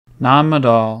Nan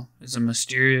Madol is a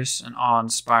mysterious and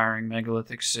awe-inspiring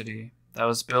megalithic city that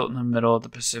was built in the middle of the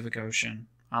Pacific Ocean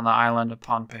on the island of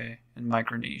Pohnpei in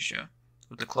Micronesia,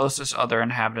 with the closest other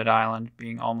inhabited island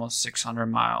being almost 600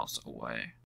 miles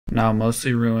away. Now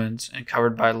mostly ruins and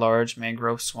covered by large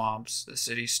mangrove swamps, the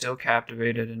city still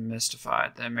captivated and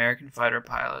mystified the American fighter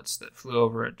pilots that flew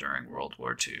over it during World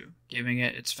War II, giving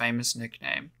it its famous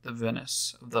nickname, the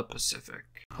Venice of the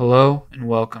Pacific. Hello and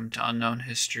welcome to Unknown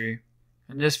History.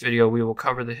 In this video, we will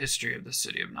cover the history of the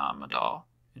city of Nan Madol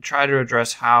and try to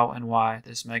address how and why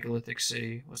this megalithic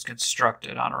city was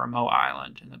constructed on a remote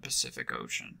island in the Pacific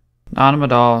Ocean. Nan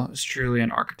Madol is truly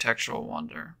an architectural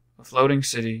wonder, a floating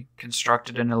city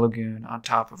constructed in a lagoon on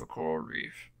top of a coral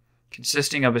reef,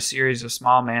 consisting of a series of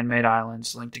small man-made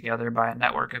islands linked together by a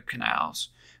network of canals,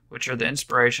 which are the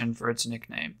inspiration for its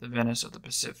nickname, the Venice of the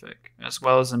Pacific, as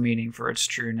well as the meaning for its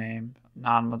true name,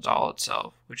 Nan Madol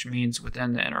itself, which means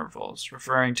within the intervals,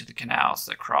 referring to the canals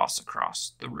that cross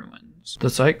across the ruins. The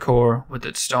site core, with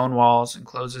its stone walls,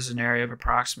 encloses an area of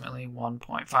approximately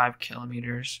 1.5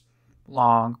 kilometers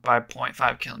long by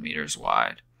 0.5 kilometers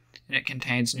wide, and it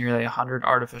contains nearly 100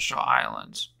 artificial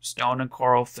islands, stone and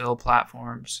coral fill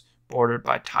platforms, bordered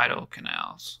by tidal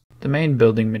canals. The main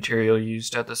building material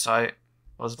used at the site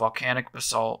was volcanic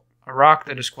basalt, a rock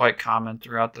that is quite common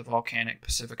throughout the volcanic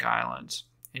Pacific Islands,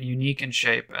 and unique in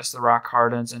shape as the rock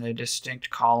hardens in a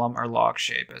distinct column or log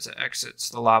shape as it exits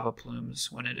the lava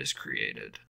plumes when it is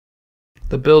created.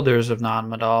 The builders of Nan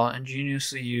Madol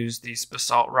ingeniously used these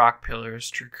basalt rock pillars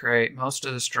to create most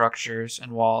of the structures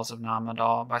and walls of Nan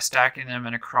Madol by stacking them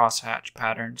in a crosshatch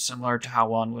pattern similar to how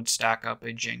one would stack up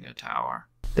a Jenga tower.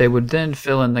 They would then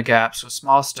fill in the gaps with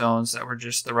small stones that were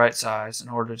just the right size in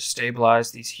order to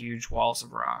stabilize these huge walls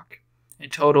of rock. In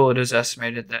total, it is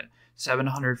estimated that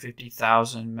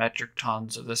 750,000 metric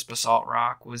tons of this basalt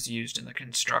rock was used in the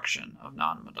construction of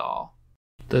Nan Madol.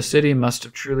 The city must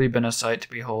have truly been a sight to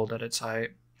behold at its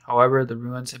height. However, the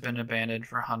ruins have been abandoned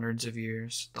for hundreds of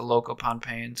years, the local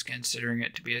Pohnpeians considering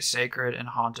it to be a sacred and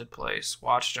haunted place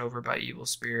watched over by evil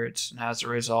spirits, and as a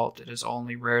result, it is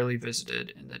only rarely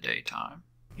visited in the daytime.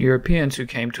 Europeans who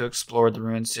came to explore the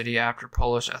ruined city after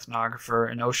Polish ethnographer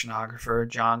and oceanographer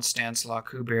John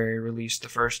Stanley released the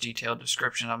first detailed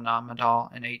description of Nan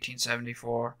Madol in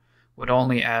 1874 would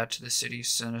only add to the city's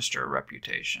sinister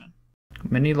reputation.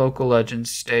 Many local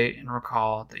legends state and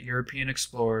recall that European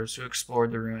explorers who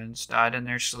explored the ruins died in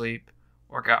their sleep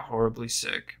or got horribly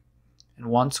sick, and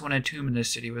once when a tomb in the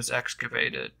city was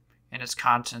excavated and its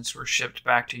contents were shipped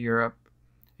back to Europe,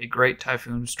 a great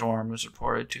typhoon storm was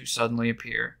reported to suddenly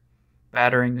appear,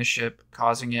 battering the ship,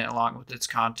 causing it, along with its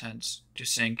contents, to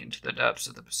sink into the depths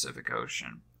of the Pacific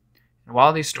Ocean. And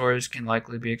while these stories can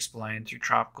likely be explained through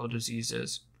tropical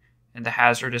diseases and the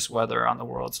hazardous weather on the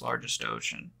world's largest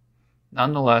ocean,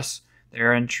 nonetheless, they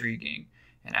are intriguing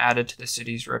and added to the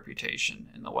city's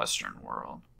reputation in the Western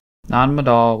world. Nan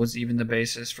Madol was even the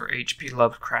basis for H.P.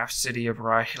 Lovecraft's city of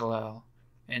Mwoakilloa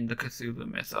in the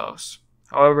Cthulhu mythos.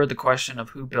 However, the question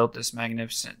of who built this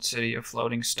magnificent city of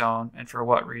floating stone and for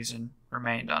what reason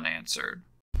remained unanswered.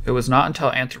 It was not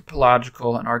until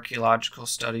anthropological and archaeological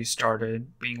studies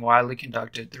started being widely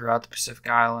conducted throughout the Pacific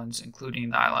Islands, including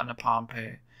the island of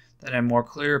Pohnpei, that a more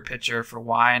clear picture for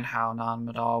why and how Nan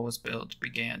Madol was built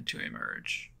began to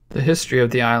emerge. The history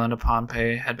of the island of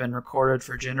Pohnpei had been recorded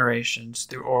for generations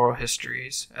through oral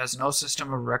histories, as no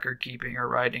system of record-keeping or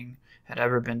writing had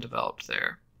ever been developed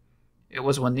there. It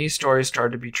was when these stories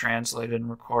started to be translated and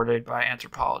recorded by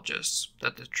anthropologists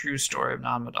that the true story of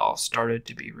Nan Madol started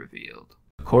to be revealed.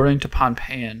 According to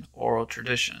Pohnpeian oral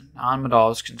tradition, Nan Madol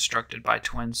was constructed by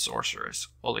twin sorcerers,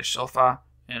 Uoregon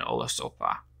and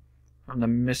Uoregon, from the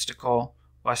mystical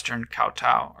Western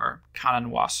Kowtow or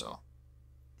Kananwaso.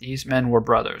 These men were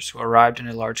brothers who arrived in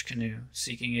a large canoe,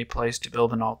 seeking a place to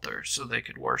build an altar so they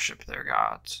could worship their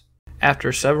gods.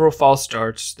 After several false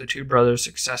starts, the two brothers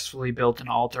successfully built an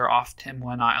altar off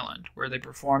Timwen Island, where they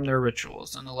performed their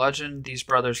rituals. In the legend, these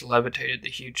brothers levitated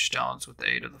the huge stones with the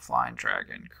aid of the flying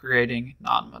dragon, creating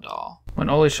Nan Madol. When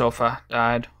Uoregon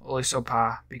died,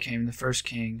 Uoregon became the first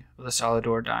king of the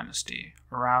Salvador dynasty,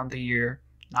 around the year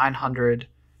 900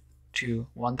 to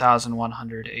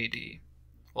 1100 AD.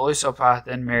 Uoregon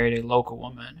then married a local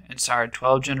woman and sired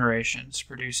 12 generations,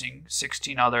 producing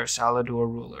 16 other Salvador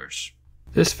rulers.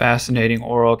 This fascinating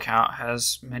oral account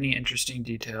has many interesting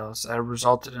details that have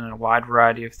resulted in a wide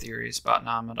variety of theories about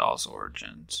Nan Madol's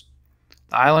origins.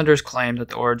 The islanders claim that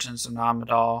the origins of Nan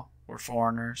Madol were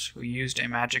foreigners who used a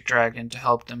magic dragon to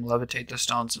help them levitate the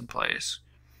stones in place.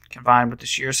 Combined with the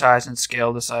sheer size and scale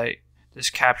of the site, this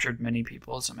captured many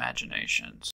people's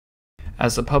imaginations.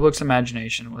 As the public's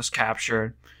imagination was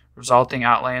captured, Resulting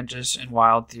outlandish and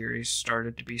wild theories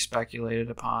started to be speculated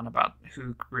upon about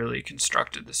who really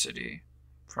constructed the city.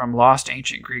 From lost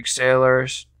ancient Greek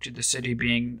sailors to the city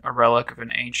being a relic of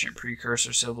an ancient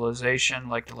precursor civilization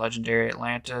like the legendary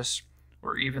Atlantis,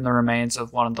 or even the remains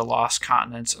of one of the lost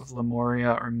continents of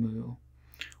Lemuria or Mu,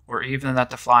 or even that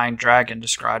the flying dragon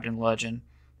described in legend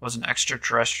was an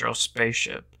extraterrestrial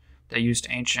spaceship that used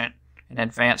ancient and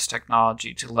advanced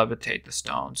technology to levitate the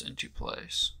stones into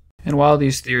place. And while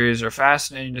these theories are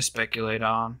fascinating to speculate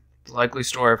on, the likely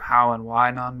story of how and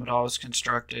why Nan Madol was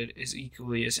constructed is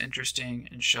equally as interesting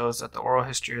and shows that the oral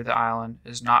history of the island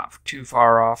is not too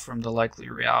far off from the likely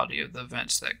reality of the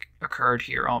events that occurred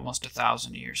here almost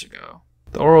 1,000 years ago.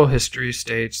 The oral history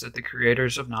states that the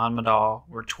creators of Nan Madol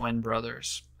were twin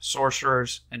brothers,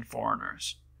 sorcerers and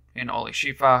foreigners, in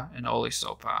Olishifa and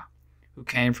Olisopa, who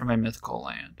came from a mythical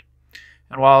land.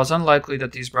 And while it's unlikely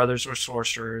that these brothers were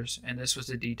sorcerers, and this was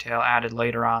a detail added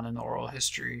later on in the oral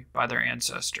history by their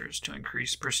ancestors to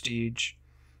increase prestige,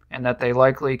 and that they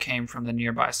likely came from the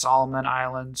nearby Solomon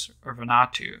Islands or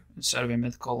Vanuatu instead of a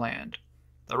mythical land,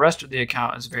 the rest of the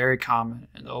account is very common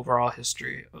in the overall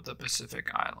history of the Pacific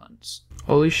Islands.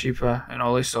 Olishifa and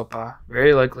Olisopa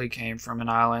very likely came from an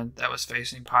island that was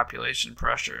facing population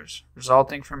pressures,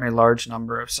 resulting from a large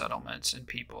number of settlements and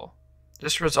people.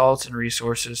 This results in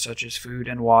resources such as food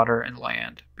and water and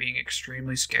land being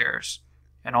extremely scarce,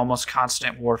 and almost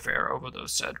constant warfare over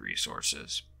those said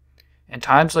resources. In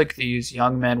times like these,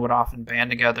 young men would often band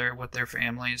together with their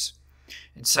families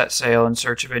and set sail in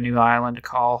search of a new island to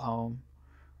call home,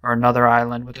 or another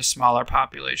island with a smaller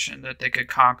population that they could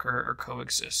conquer or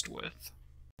coexist with.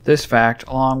 This fact,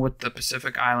 along with the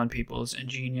Pacific Island people's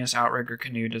ingenious outrigger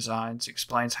canoe designs,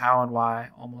 explains how and why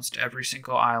almost every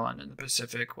single island in the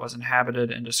Pacific was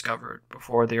inhabited and discovered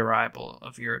before the arrival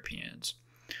of Europeans.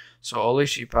 So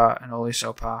Olishipa and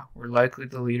Olisopa were likely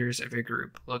the leaders of a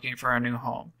group looking for a new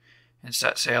home, and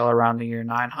set sail around the year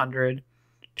 900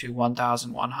 to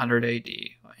 1100 AD,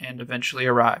 and eventually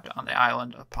arrived on the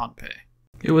island of Pohnpei.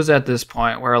 It was at this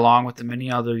point where, along with the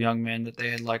many other young men that they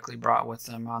had likely brought with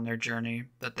them on their journey,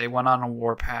 that they went on a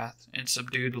warpath and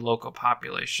subdued the local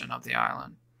population of the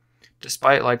island.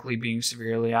 Despite likely being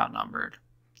severely outnumbered,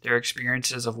 their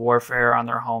experiences of warfare on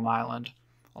their home island,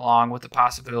 along with the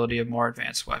possibility of more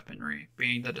advanced weaponry,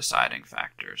 being the deciding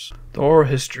factors. The oral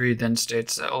history then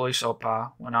states that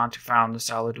Olisopa went on to found the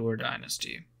Salvador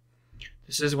dynasty.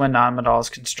 This is when Nan Madol's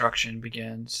construction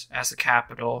begins as the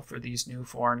capital for these new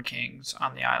foreign kings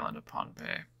on the island of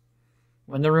Pohnpei.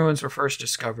 When the ruins were first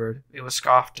discovered, it was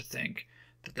scoffed to think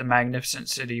that the magnificent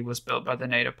city was built by the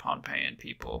native Pohnpeian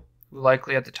people, who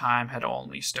likely at the time had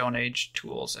only Stone Age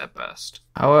tools at best.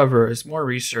 However, as more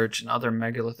research and other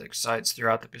megalithic sites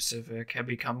throughout the Pacific have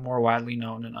become more widely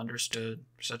known and understood,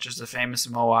 such as the famous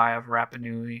Moai of Rapa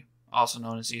Nui, also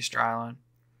known as Easter Island,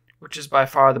 which is by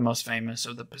far the most famous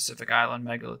of the Pacific Island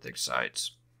megalithic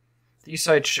sites. These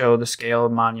sites show the scale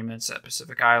of monuments that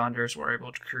Pacific Islanders were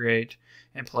able to create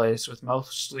and place with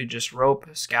mostly just rope,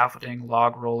 scaffolding,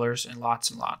 log rollers, and lots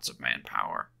of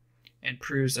manpower, and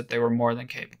proves that they were more than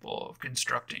capable of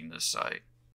constructing this site.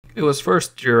 It was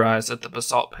first theorized that the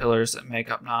basalt pillars that make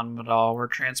up Nan Madol were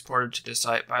transported to the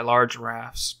site by large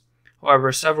rafts.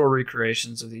 However, several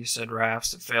recreations of these said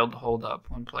rafts have failed to hold up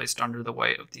when placed under the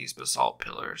weight of these basalt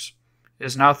pillars. It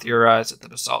is now theorized that the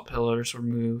basalt pillars were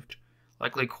moved,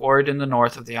 likely quarried in the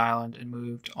north of the island, and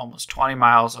moved almost 20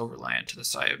 miles overland to the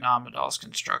site of Nan Madol's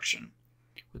construction,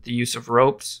 with the use of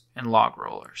ropes and log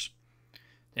rollers.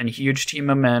 Then a huge team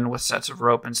of men with sets of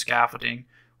rope and scaffolding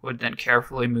would then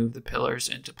carefully move the pillars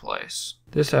into place.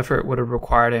 This effort would have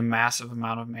required a massive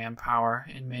amount of manpower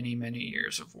and many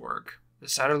years of work. The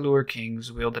Salvador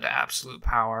kings wielded absolute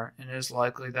power, and it is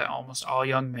likely that almost all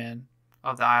young men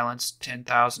of the island's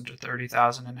 10,000 to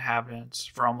 30,000 inhabitants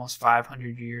for almost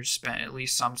 500 years spent at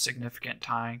least some significant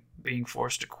time being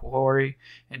forced to quarry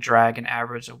and drag an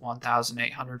average of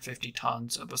 1,850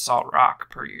 tons of basalt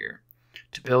rock per year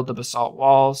to build the basalt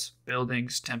walls,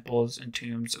 buildings, temples, and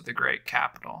tombs of the great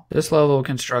capital. This level of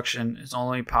construction is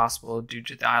only possible due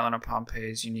to the island of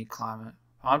Pohnpei's unique climate.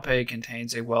 Pohnpei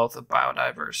contains a wealth of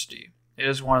biodiversity. It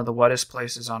is one of the wettest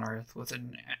places on Earth, with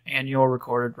an annual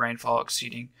recorded rainfall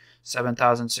exceeding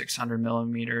 7,600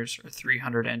 millimeters or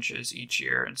 300 inches each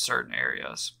year in certain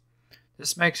areas.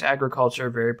 This makes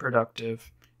agriculture very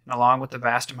productive, and along with the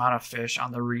vast amount of fish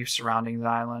on the reefs surrounding the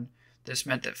island, this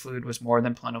meant that food was more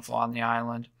than plentiful on the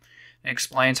island. and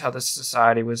explains how the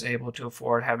society was able to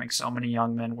afford having so many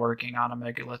young men working on a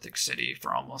megalithic city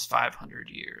for almost 500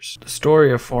 years. The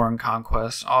story of foreign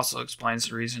conquest also explains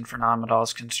the reason for Nan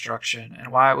Madol's construction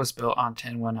and why it was built on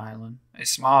Tin Win Island, a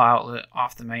small outlet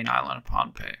off the main island of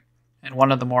Pohnpei, and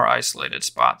one of the more isolated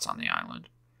spots on the island.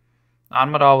 Nan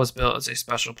Madol was built as a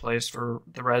special place for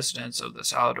the residents of the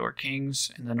Salvador kings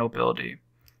and the nobility,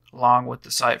 along with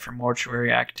the site for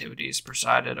mortuary activities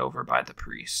presided over by the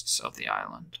priests of the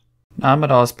island. Nan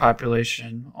Madol's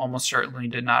population almost certainly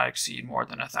did not exceed more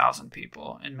than 1,000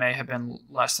 people, and may have been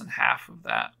less than half of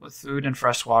that, with food and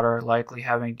fresh water likely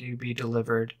having to be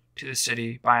delivered to the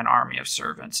city by an army of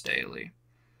servants daily.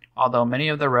 Although many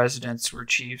of the residents were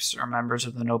chiefs or members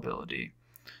of the nobility,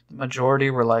 the majority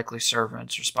were likely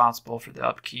servants responsible for the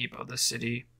upkeep of the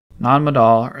city. Nan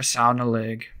Madol, or Sao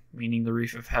Nalig, meaning the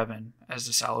Reef of Heaven, as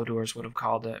the Salvadors would have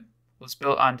called it, was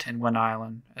built on Tin Win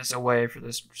Island as a way for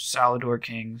the Salvador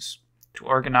kings to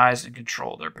organize and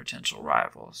control their potential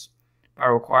rivals, by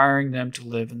requiring them to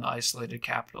live in the isolated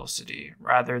capital city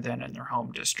rather than in their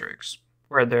home districts,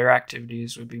 where their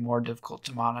activities would be more difficult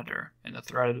to monitor and the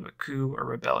threat of a coup or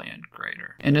rebellion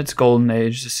greater. In its golden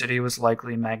age, the city was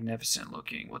likely magnificent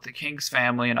looking, with the king's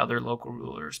family and other local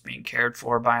rulers being cared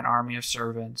for by an army of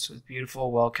servants with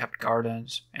beautiful, well-kept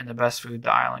gardens and the best food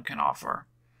the island can offer,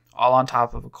 all on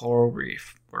top of a coral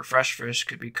reef where fresh fish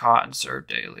could be caught and served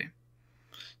daily.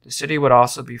 The city would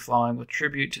also be flowing with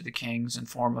tribute to the kings in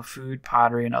form of food,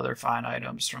 pottery, and other fine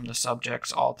items from the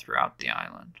subjects all throughout the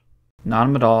island.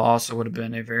 Nan Madol also would have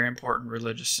been a very important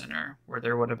religious center, where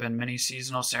there would have been many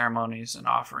seasonal ceremonies and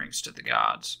offerings to the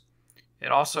gods.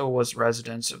 It also was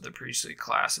residence of the priestly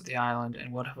class of the island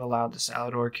and would have allowed the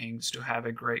Salvador kings to have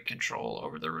a great control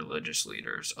over the religious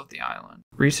leaders of the island.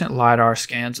 Recent LiDAR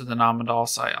scans of the Nan Madol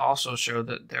site also showed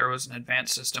that there was an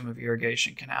advanced system of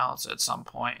irrigation canals at some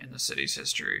point in the city's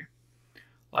history,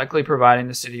 likely providing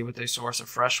the city with a source of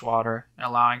fresh water and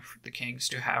allowing the kings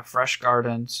to have fresh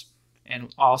gardens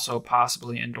and also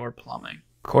possibly indoor plumbing.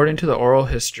 According to the oral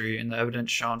history and the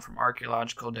evidence shown from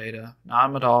archaeological data,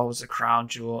 Nan Madol was the crown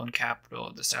jewel and capital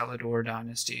of the Salvador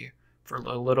dynasty for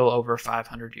a little over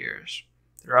 500 years.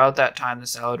 Throughout that time, the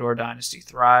Salvador dynasty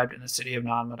thrived, and the city of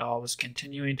Nan Madol was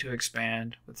continuing to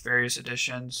expand, with various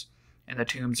additions and the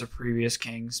tombs of previous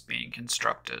kings being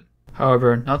constructed.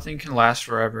 However, nothing can last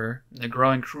forever, and the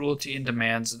growing cruelty and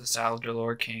demands of the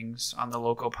Salvador kings on the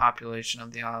local population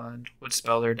of the island would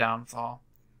spell their downfall.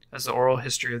 As the oral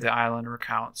history of the island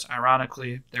recounts,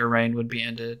 ironically, their reign would be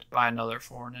ended by another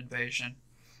foreign invasion,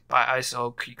 by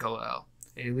Mwoakilloa,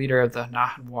 a leader of the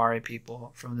Nahamwari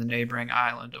people from the neighboring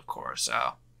island of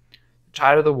Curaçao. The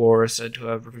tide of the war is said to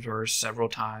have reversed several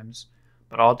times,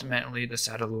 but ultimately the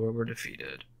Salvador were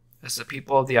defeated, as the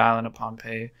people of the island of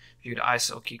Pohnpei viewed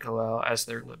Mwoakilloa as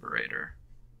their liberator.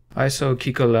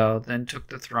 Mwoakilloa then took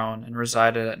the throne and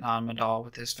resided at Nan Madol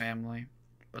with his family,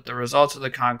 but the results of the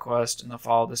conquest and the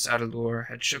fall of the Salvador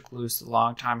had shook loose the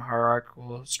long-time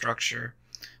hierarchical structure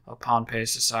of Pohnpei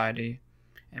society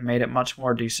and made it much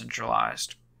more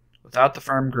decentralized. Without the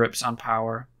firm grips on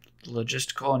power, the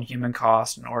logistical and human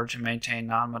cost in order to maintain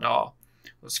Nan Madol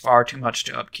was far too much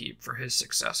to upkeep for his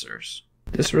successors.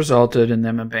 This resulted in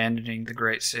them abandoning the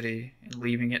great city and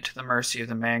leaving it to the mercy of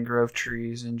the mangrove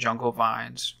trees and jungle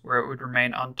vines, where it would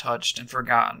remain untouched and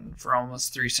forgotten for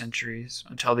almost 3 centuries,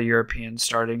 until the Europeans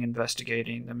started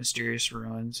investigating the mysterious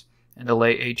ruins in the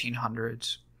late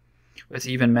 1800s, with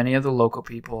even many of the local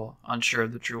people unsure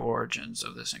of the true origins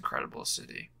of this incredible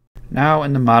city. Now,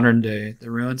 in the modern day,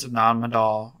 the ruins of Nan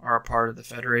Madol are a part of the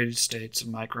Federated States of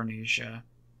Micronesia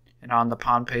and on the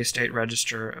Pohnpei State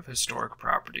Register of Historic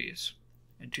Properties.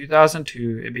 In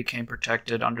 2002, it became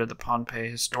protected under the Pohnpei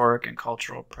Historic and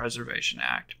Cultural Preservation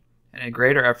Act, and a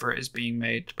greater effort is being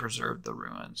made to preserve the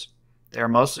ruins. They are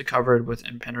mostly covered with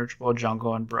impenetrable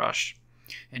jungle and brush,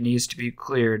 and needs to be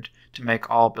cleared to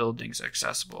make all buildings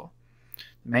accessible.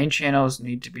 The main channels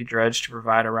need to be dredged to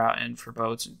provide a route in for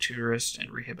boats and tourists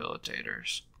and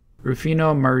rehabilitators.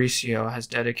 Rufino Mauricio has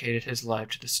dedicated his life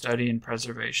to the study and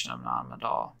preservation of Nan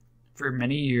Madol. For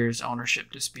many years,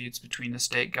 ownership disputes between the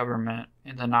state government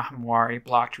and the Nahamwari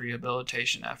blocked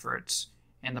rehabilitation efforts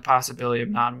and the possibility of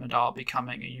Nan Madol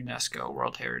becoming a UNESCO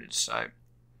World Heritage Site.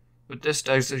 With this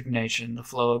designation, the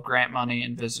flow of grant money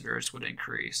and visitors would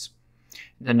increase.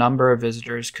 The number of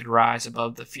visitors could rise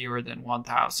above the fewer than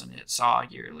 1,000 it saw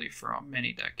yearly for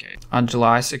many decades. On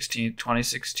July 16,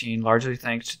 2016, largely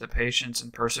thanks to the patience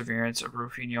and perseverance of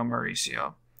Rufino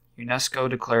Mauricio, UNESCO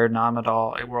declared Nan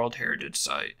Madol a World Heritage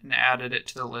Site and added it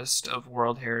to the list of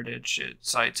World Heritage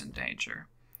Sites in danger.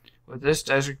 With this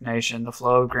designation, the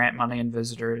flow of grant money and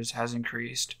visitors has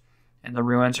increased, and the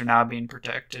ruins are now being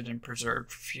protected and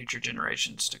preserved for future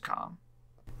generations to come.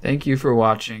 Thank you for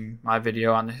watching my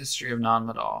video on the history of Nan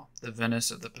Madol, the Venice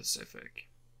of the Pacific.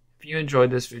 If you enjoyed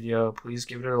this video, please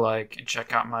give it a like and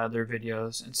check out my other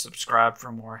videos and subscribe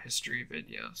for more history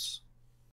videos.